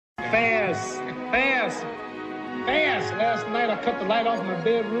Fast. Last night I cut the light off in my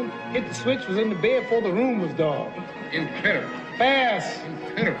bedroom, hit the switch, was in the bed before the room was dark. Incredible. Fast.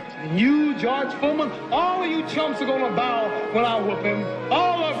 Incredible. And you, George Foreman, all of you chumps are gonna bow when I whoop him.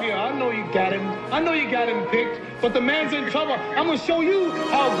 All of you. I know you got him. I know you got him picked, but the man's in trouble. I'm gonna show you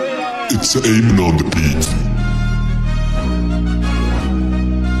how great I am. It's Aiming on the beat.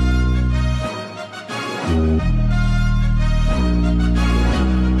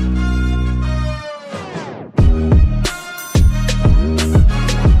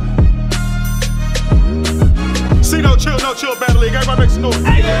 No chill, Battle League. Everybody make some noise.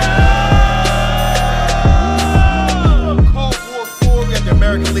 Hey, Cold War 4, we got the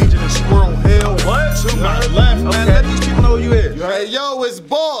American Legion in Squirrel Hill. What? To my left, man. Okay. Let these people know who you is. Hey, yo, it's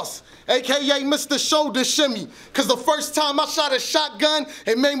Boss, a.k.a. Mr. Shoulder Shimmy. Cause the first time I shot a shotgun,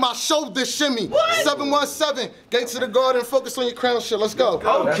 it made my shoulder shimmy. What? 717, gate to the garden, focus on your crown shit. Let's go.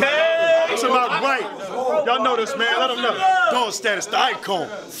 Okay. To my right. Y'all know this, man. Let them know. Dawn Status, the icon.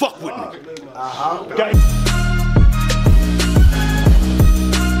 Fuck with me. Okay.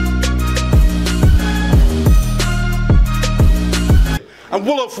 I'm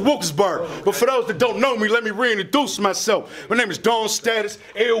Willow from Wilkesburg, but for those that don't know me, let me reintroduce myself. My name is Dawn Status,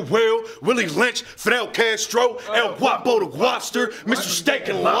 L. Will, Willie Lynch, Fidel Castro, El Guapo the Guapster, Mr. Steak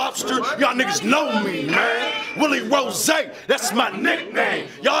and Lobster. Y'all niggas know me, man. Willie Rose, that's my nickname.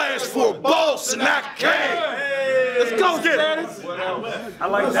 Y'all asked for a boss and I came. Let's go, Status. I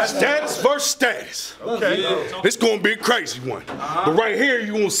like that. Status versus Status. Okay. This gonna be a crazy one. But right here,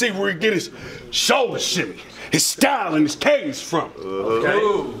 you gonna see where he get his shoulder shimmy, his style and his cadence from. Okay.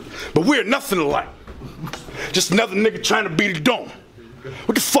 But we're nothing alike. Just another nigga trying to beat a dome.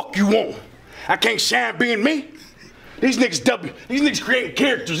 What the fuck you want? I can't shine being me. These niggas creating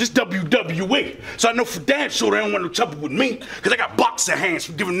characters. It's WWE. So I know for damn sure they don't want no trouble with me, cause I got boxer hands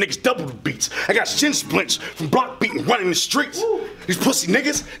from giving niggas double the beats. I got shin splints from block beating running the streets. Woo. These pussy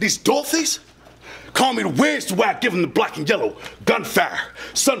niggas, these Dorothies, call me the Wiz the way I give them the black and yellow. Gunfire,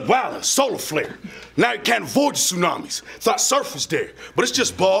 sun wildin', solar flare. Now you can't avoid the tsunamis. Thought surf was there, but it's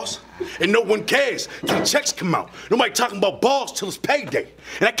just balls. And no one cares till the checks come out. Nobody talking about balls till it's payday.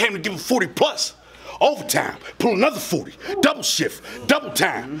 And I came to give them 40 plus. Overtime, pull another 40. Double shift, double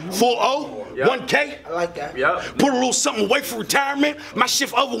time. 4-0, 1K. I like that. Yep. Put a little something away for retirement. My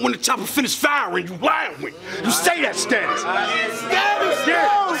shift over when the chopper finish firing. You lying with. You say that Status. Status,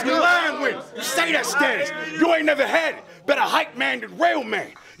 yeah. You lying with. You say that Status. You ain't never had it. Better hype man than rail man.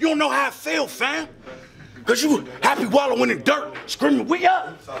 You don't know how I feel, fam. Cause you happy wallowing in dirt, screaming, we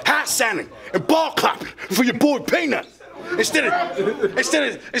up, high sounding, and ball clapping for your boy Peanut. Instead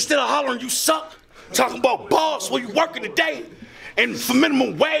of hollering you suck, talking about balls while you working today, and for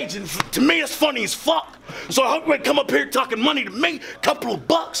minimum wage, and to me it's funny as fuck. So I hope you ain't come up here talking money to me, couple of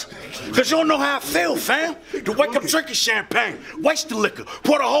bucks, cause you don't know how I feel, fam. To wake up drinking champagne, waste the liquor,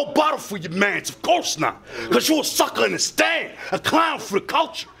 pour the whole bottle for your mans, of course not. Cause you a sucker in the stand, a clown for the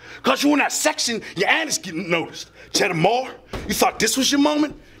culture. Cause you in that section, your anus getting noticed. Cheddar Moore, you thought this was your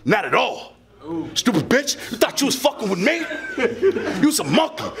moment? Not at all. Ooh. Stupid bitch, you thought you was fucking with me? You was a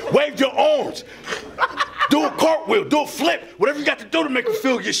monkey, wave your arms. Do a cartwheel, do a flip, whatever you got to do to make them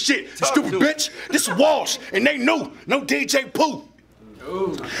feel your shit. Stupid bitch, this is Walsh, and they knew, no DJ Pooh.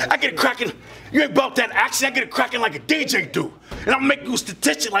 Ooh. I get it cracking, you ain't about that action, I get it cracking like a DJ do. And I'll make you a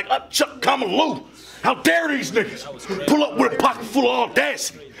statistic like up Chuck Kamaloo. How dare these niggas pull up with a pocket full of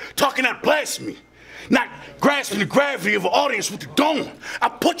audacity, talking out blasphemy, not grasping the gravity of an audience with the dome. I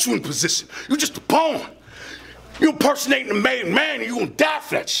put you in position, you just a pawn. You impersonating the made man and you gonna die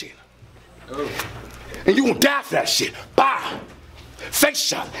for that shit. Oh. And you gonna die for that shit. Bow. Face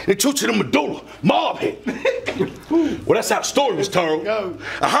shot, and two to the medulla, mob hit. Well, that's how the story was told.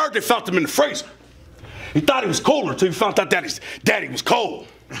 I heard they found him in the freezer. He thought he was cooler until he found out that his daddy was cold.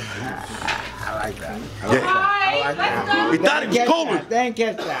 I like that. I like that. He thought he was cooler. Thank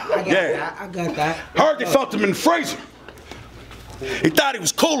you, that. I got that. Heard they found him in the freezer. He thought he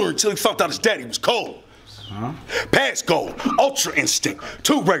was cooler until he found out his daddy was cold. Huh? Pass gold, ultra instinct,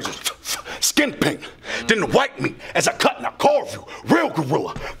 2 razors, skin pink. Then the white meat as I cut and I carve you. Real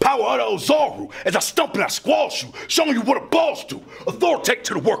gorilla, power of the Ozaru as I stump and I squash you. Showing you what a boss do. Authoritative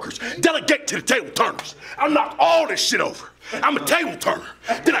to the workers, delegate to the table turners. I'll knock all this shit over. I'm a table turner.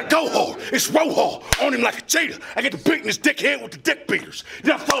 Then I go hard. It's row hard. On him like a cheetah. I get to beating his dick head with the dick beaters.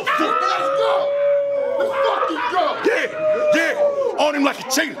 Then I throw a foot. Let's go. Let's fucking go. Yeah. On him like a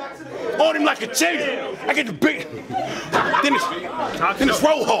cheetah. on him like a cheater. I get the beat. Then it's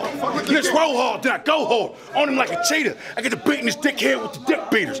roll hard. Then it's roll hard. Then I go hard on him like a cheater. I get the beat in his dick head with the dick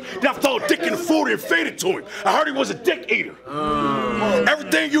beaters. Then I throw a dick in the 40 and feed it to him. I heard he was a dick eater.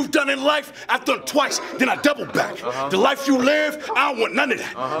 Everything you've done in life, I've done twice. Then I double back. The life you live, I don't want none of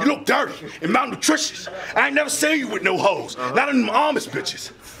that. You look dirty and malnutritious. I ain't never seen you with no hoes. Not in them Amish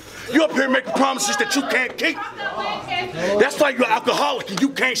bitches. You up here making promises that you can't keep. That's why you're alcoholic and you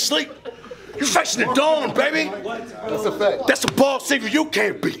can't sleep. You facing the dawn, baby. That's a fact. That's a ball saver you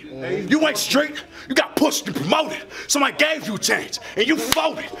can't beat. You ain't straight. You got pushed and promoted. Somebody gave you a chance and you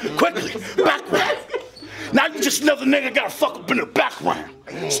folded quickly, backward. Now you just another nigga gotta fuck up in the background.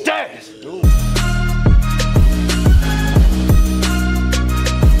 Status.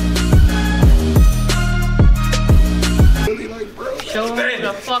 Show me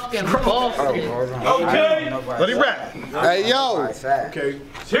the fucking boss. Okay. Let him rap. Hey, yo. Okay.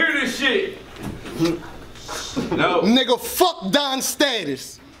 Hear this shit. No. Nigga, fuck Don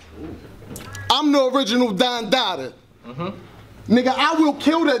Status. I'm the original Don Dada. Nigga, I will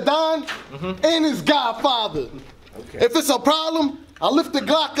kill that Don and his godfather. If it's a problem, I'll lift the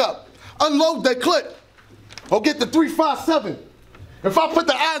Glock up, unload that clip, or get the 357. If I put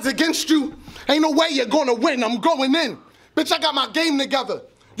the odds against you, ain't no way you're gonna win. I'm going in. Bitch, I got my game together.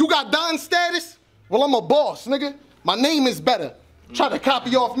 You got Don Status? Well, I'm a boss, nigga. My name is better. Try to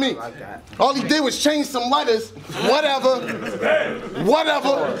copy off me. All he did was change some letters. Whatever.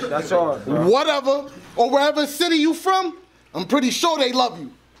 Whatever. That's all. Whatever. Or wherever city you from, I'm pretty sure they love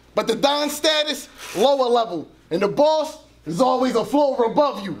you. But the Don Status, lower level. And the boss is always a floor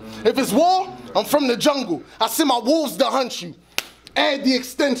above you. If it's war, I'm from the jungle. I send my wolves to hunt you. Add the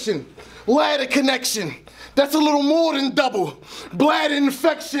extension. Ladder connection. That's a little more than double. Bladder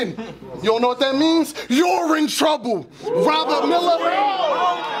infection. You don't know what that means? You're in trouble. Robert Miller.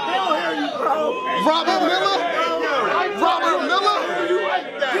 Robert Miller. Robert Miller.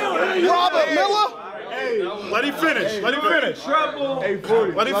 Robert Miller. Let him finish. Let him finish.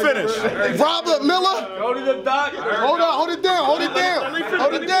 Let him finish. Robert Miller. Go to the doctor. Hold on, hold it down, hold it down.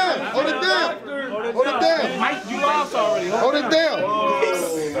 Hold it down, hold it down. Hold it down. Mike, you lost already. Hold it down.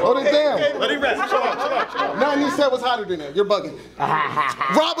 Hold it down. Let him rest. Chill out. Nothing you said was hotter than that. You're bugging.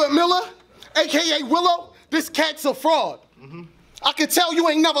 Robert Miller, AKA Willow, this cat's a fraud. I can tell you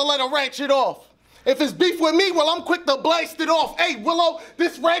ain't never let a ratchet off. If it's beef with me, well, I'm quick to blast it off. Hey, Willow,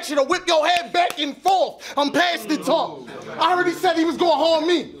 this ratchet'll whip your head back and forth. I'm past the talk. I already said he was gonna harm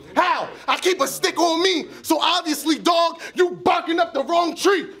me. How? I keep a stick on me. So obviously, dog, you barking up the wrong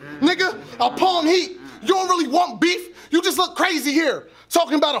tree. Nigga, I palm heat. You don't really want beef. You just look crazy here,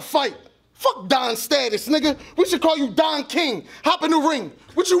 talking about a fight. Fuck Don Status, nigga. We should call you Don King. Hop in the ring.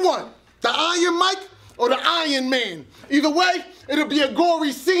 What you want? The Iron Mike or the Iron Man? Either way, it'll be a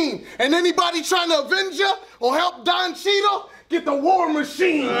gory scene. And anybody trying to avenge you or help Don Cheadle, get the war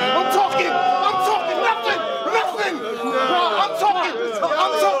machine. I'm talking nothing. I'm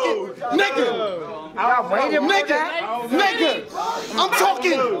talking, nigga.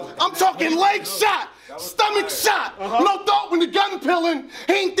 I'm talking leg shot. Stomach shot. No thought when the gun pillin'.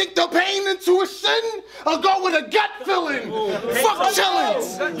 He ain't think the pain into a shin. I'll go with a gut feeling. Fuck chillin'.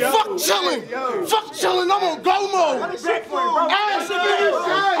 Fuck chillin'. Fuck chillin'. I'm on go mode.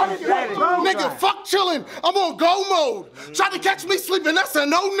 Nigga, fuck chillin'. I'm on go mode. Try to catch me sleeping, that's a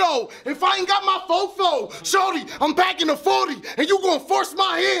no-no. If I ain't got my fofo, shorty, I'm packing a 40, and you gonna force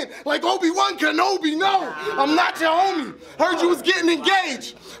my hand like Obi-Wan Kenobi. No, I'm not your homie. Heard you was getting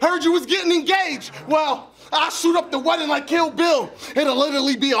engaged. Well, I'll shoot up the wedding like Kill Bill. It'll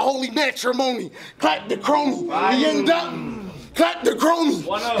literally be a holy matrimony. Clap the chromie. He end up. Clap the chromie.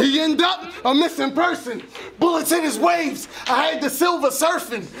 He end up a missing person. Bullets hit his waves. I had the silver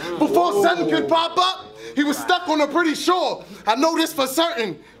surfing. Before something could pop up, he was stuck on a pretty shore. I know this for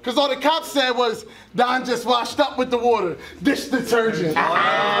certain, because all the cops said was, Don just washed up with the water. Dish detergent.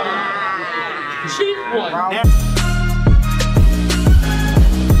 Cheap one.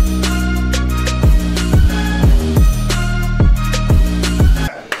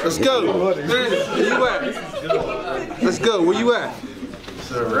 Let's go. Where you at? Let's go. Where you at?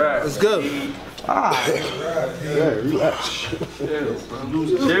 Let's go. Yeah, relax.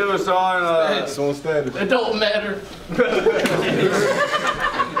 Taylor's on. So status. It don't matter.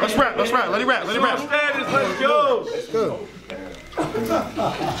 Let's rap. Let him rap. Status, let's go. Let's go.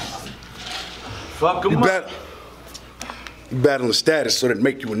 Fuck him up. You battling status so that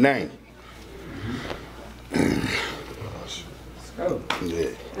make you a name. Yeah.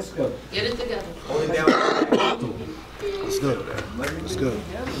 Let's go. Get it together. Let's go.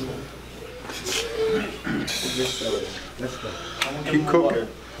 Let's go. Keep cooking.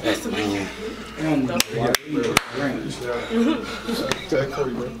 That's good.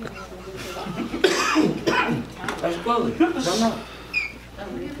 Come on.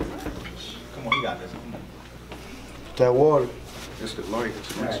 Come on, you got this. That water. It's the light.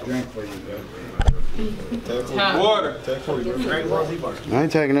 Drink for you, bro. Water. I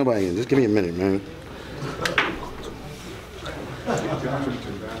ain't tagging nobody in. Just give me a minute, man.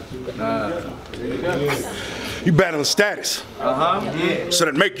 You battling status. Yeah. So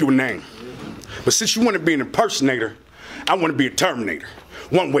that make you a name. But since you want to be an impersonator, I want to be a Terminator.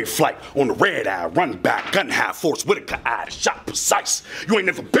 One-way flight on the red eye, run back, gun high, Force Whitaker eye, shot precise. You ain't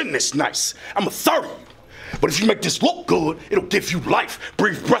never been this nice. I'm a 30. But if you make this look good, it'll give you life.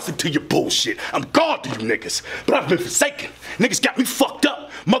 Breathe breath into your bullshit. I'm God to you niggas, but I've been forsaken. Niggas got me fucked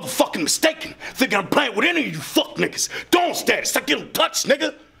up, motherfucking mistaken. Thinking I'm playing with any of you fuck niggas. Dawn status, I get them touched,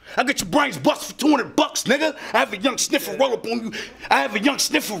 nigga. I get your brains busted for $200, nigga. I have a young sniffer roll up on you. I have a young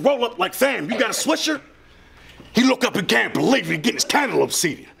sniffer roll up like, fam, you got a swisher? He look up and can't believe it, getting his cantaloupe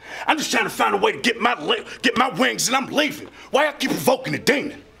seated. I'm just trying to find a way to get my wings and I'm leaving. Why I keep provoking the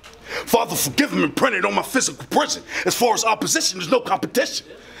demon? Father, forgive him and print it on my physical prison. As far as opposition, there's no competition.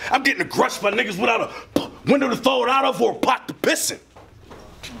 I'm getting aggressed by niggas without a window to throw it out of or a pot to piss in.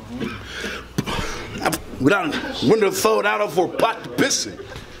 Without a window to throw it out of or a pot to piss in.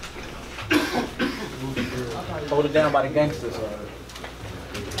 Hold it down by the gangsters.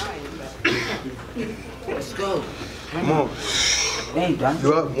 Let's go. Come on. They ain't done.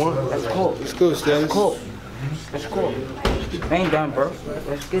 You up one? That's cool. Let's go, Status. That's cool. That's cool. They ain't done, bro.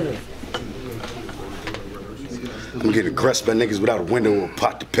 Let's get it. I'm getting aggressed by niggas without a window or a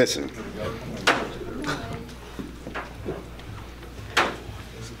pot to piss in.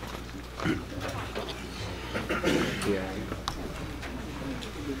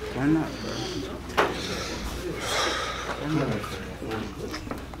 Turn up, bro.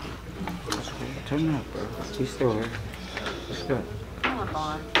 Turn up, bro. We still here. Let's go.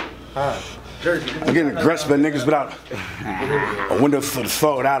 I'm getting aggressed by niggas without a window to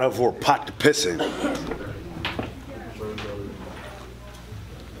throw it out of or a pot to piss in.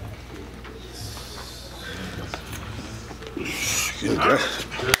 Getting aggressed.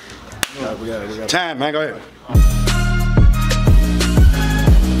 We got Time, man, go ahead.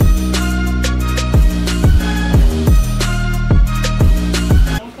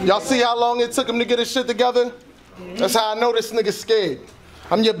 Y'all see how long it took him to get his shit together? That's how I know this nigga's scared.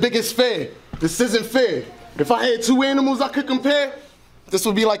 I'm your biggest fear. This isn't fair. If I had two animals I could compare, this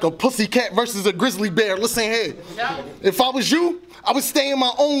would be like a pussycat versus a grizzly bear. Listen here. If I was you, I would stay in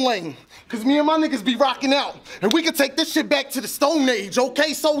my own lane. Cause me and my niggas be rocking out. And we could take this shit back to the Stone Age,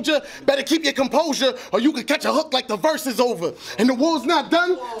 okay, soldier? Better keep your composure or you could catch a hook like the verse is over. And the war's not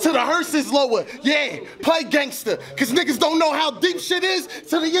done till the hearse is lower. Yeah, play gangster. Cause niggas don't know how deep shit is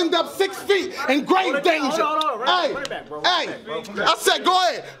till they end up 6 feet in grave danger. Hey, I said go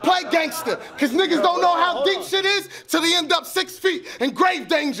ahead, play gangster. Cause niggas don't know how deep shit is till they end up 6 feet in grave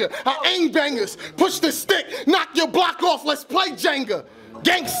danger. I aim bangers, push the stick, knock your block off, let's play Jenga.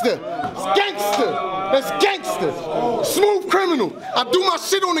 Gangster, it's gangster, that's gangster. Smooth criminal, I do my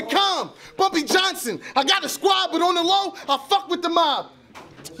shit on the calm. Bumpy Johnson, I got a squad, but on the low, I fuck with the mob.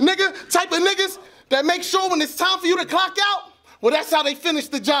 Nigga, type of niggas that make sure when it's time for you to clock out, well, that's how they finish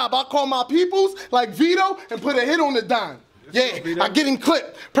the job. I call my peoples like Vito and put a hit on the dime. Yeah, I get him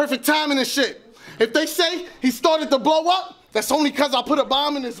clipped, perfect timing and shit. If they say he started to blow up, that's only cause I put a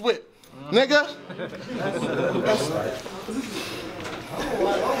bomb in his whip. Nigga.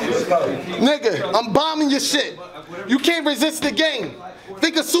 Nigga, I'm bombing your shit. You can't resist the game.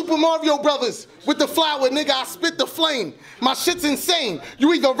 Think of Super Mario Brothers with the flower, nigga, I spit the flame. My shit's insane.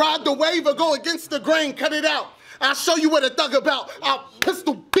 You either ride the wave or go against the grain, cut it out. I'll show you what a thug about. I'll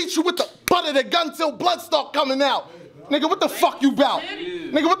pistol beat you with the butt of the gun till blood start coming out. Nigga, what the fuck you bout?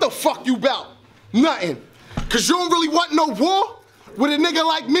 Nigga, what the fuck you bout? Nothing. Cause you don't really want no war with a nigga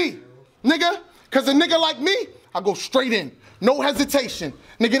like me. Nigga, cause a nigga like me, I go straight in. No hesitation.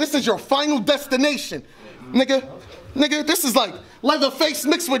 Nigga, this is your final destination. Nigga, this is like Leatherface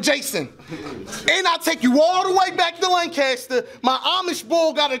mixed with Jason. And I'll take you all the way back to Lancaster. My Amish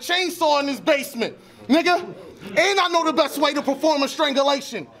boy got a chainsaw in his basement. Nigga, and I know the best way to perform a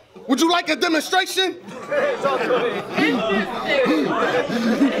strangulation. Would you like a demonstration?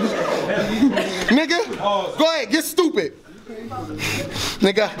 Nigga, go ahead, get stupid.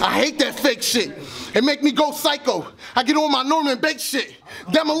 Nigga, I hate that fake shit. It make me go psycho. I get on my Norman Bates shit.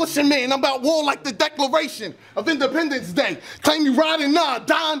 Demolition Man, I'm about war like the Declaration of Independence Day. Claim you riding, nah,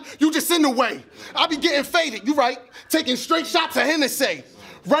 Don, you just in the way. I be getting faded, you right, taking straight shots of Hennessy.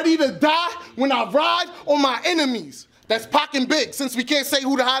 Ready to die when I ride on my enemies. that's pocking big since we can't say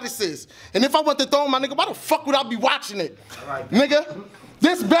who the hottest is. And if I want to throw him, my nigga, why the fuck would I be watching it? Nigga,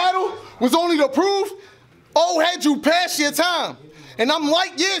 this battle was only to prove old head you past your time. And I'm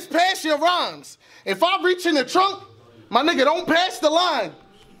light years past your rhymes. If I reach in the trunk, my nigga, don't pass the line.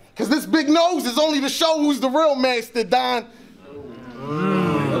 Cause this big nose is only to show who's the real master, Don.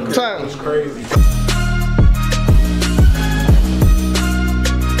 Okay. That's crazy.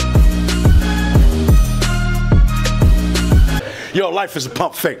 Yo, life is a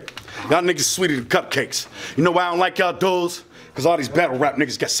pump fake. Y'all niggas sweeter than cupcakes. You know why I don't like y'all dudes? Cause all these battle rap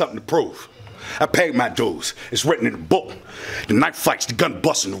niggas got something to prove. I paid my dues. It's written in the book. The knife fights, the gun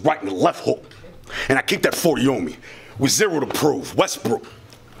busting, the right and the left hook. And I keep that 40 on me with 0 to prove. Westbrook.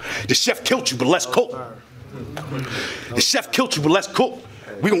 The chef killed you, but let's cook. The chef killed you, but let's cook.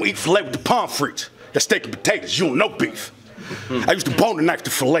 We gonna eat filet with the pomfrits. That steak and potatoes, you don't know beef. I used to bone the knife to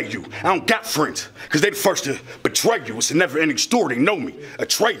fillet you. I don't got friends, cause they the first to betray you. It's a never-ending story, they know me,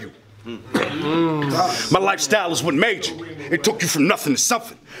 betray you. My lifestyle is what made you. It took you from nothing to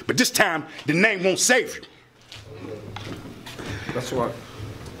something. But this time, the name won't save you. That's what?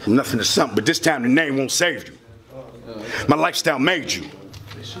 From nothing to something, but this time the name won't save you. My lifestyle made you.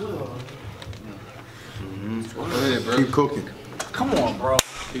 Keep cooking. Come on, bro.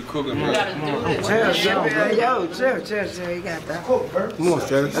 Keep cooking, bro. You gotta do it. Chill, you got that. Come on,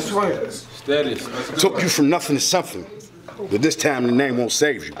 Status. That's right. Status. Took you from nothing to something. But this time the name won't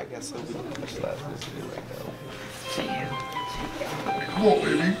save you. Come on,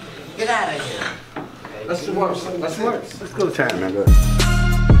 baby. Get out of here. That's the worst. That's worse. Let's go time, man. Go.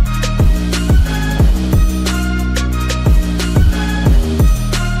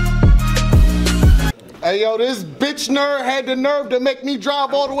 Hey, yo, this bitch nerd had the nerve to make me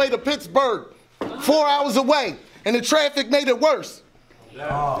drive all the way to Pittsburgh, 4 hours away, and the traffic made it worse.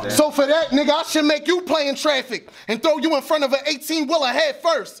 Oh, so for that, nigga, I should make you play in traffic and throw you in front of an 18-wheeler head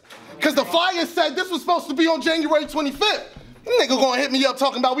first. Cause the flyer said this was supposed to be on January 25th. This nigga gonna hit me up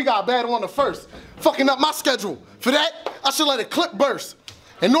talking about we got a battle on the 1st. Fucking up my schedule. For that, I should let a clip burst.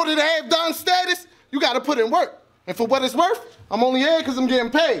 In order to have Don status, you gotta put in work. And for what it's worth, I'm only here cause I'm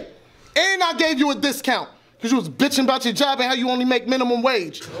getting paid. And I gave you a discount, cause you was bitching about your job and how you only make minimum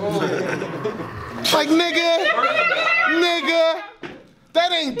wage. Like, nigga,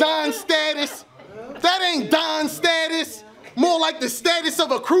 that ain't Don status. That ain't Don status. More like the status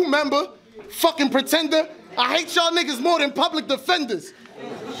of a crew member. Fucking pretender. I hate y'all niggas more than public defenders.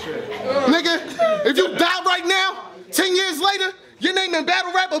 Nigga, if you die right now, 10 years later, your name in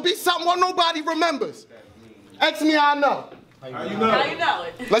battle rap will be something what nobody remembers. Ask me how I know. How you know? How you know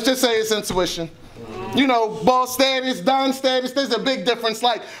it? Let's just say it's intuition. You know, boss status, Don status, there's a big difference.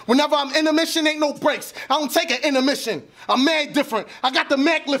 Like, whenever I'm in a mission, ain't no breaks. I don't take an intermission. I'm mad different. I got the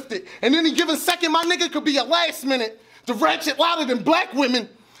Mac lifted. And any given second, my nigga could be a last minute. The ratchet louder than black women.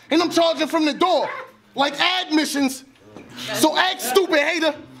 And I'm charging from the door, like admissions. So act stupid,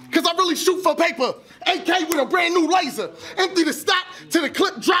 hater, cause I really shoot for paper. AK with a brand new laser. Empty the stock till the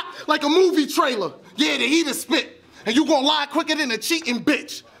clip drop like a movie trailer. Yeah, the heater spit. And you gonna lie quicker than a cheating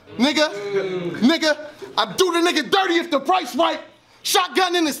bitch. Nigga, I do the nigga dirty if the price right.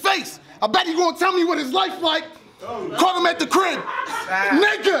 Shotgun in his face. I bet he gonna tell me what his life like. Caught him at the crib.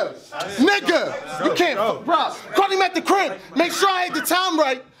 Nigga, you can't, bro. Caught him at the crib. Make sure I had the time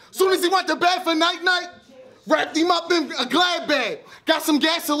right. Soon as he went to bed for night-night, wrapped him up in a glad bag. Got some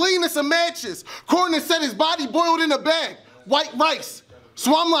gasoline and some matches. Coroner said his body boiled in a bag. White rice.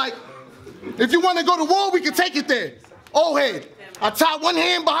 So I'm like, if you want to go to war, we can take it there. Old head. I tied one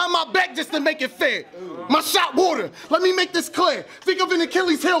hand behind my back just to make it fair. My shot water. Let me make this clear. Think of an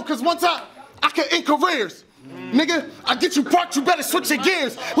Achilles heel, cause once I could end careers. Nigga, I get you parked, you better switch your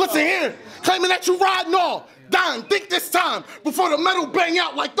gears. Listen here, claiming that you riding all. Don, think this time before the metal bang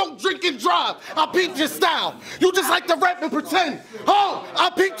out like don't drink and drive. I peeped your style. You just like to rap and pretend. Oh, I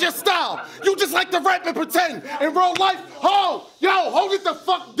peeped your style. You just like to rap and pretend. In real life, oh, yo, hold it the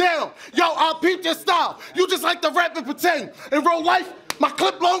fuck down. Yo, I peeped your style. You just like to rap and pretend. In real life, my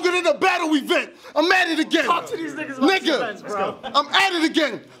clip longer than a battle event. I'm at it again. Talk to these niggas about defense, bro. I'm at it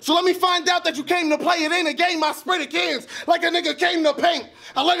again. So let me find out that you came to play. It ain't a game. I spray the cans like a nigga came to paint.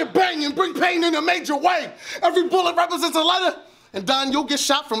 I let it bang and bring pain in a major way. Every bullet represents a letter. And Don, you'll get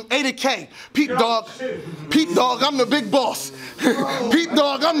shot from A to K. Pete Dog, I'm the big boss. Pete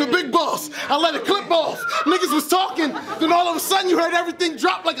Dog, I'm the big boss. I let it clip off. Niggas was talking, then all of a sudden you heard everything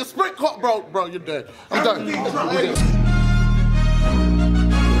drop like a sprint car. Bro, you're dead. I'm done.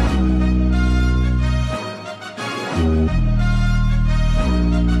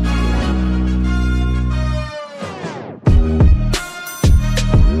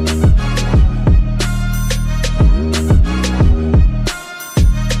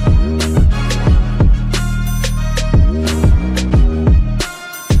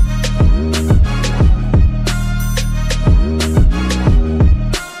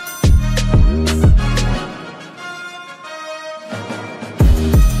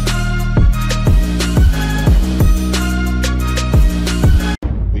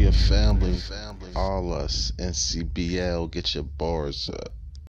 All us, NCBL, get your bars up.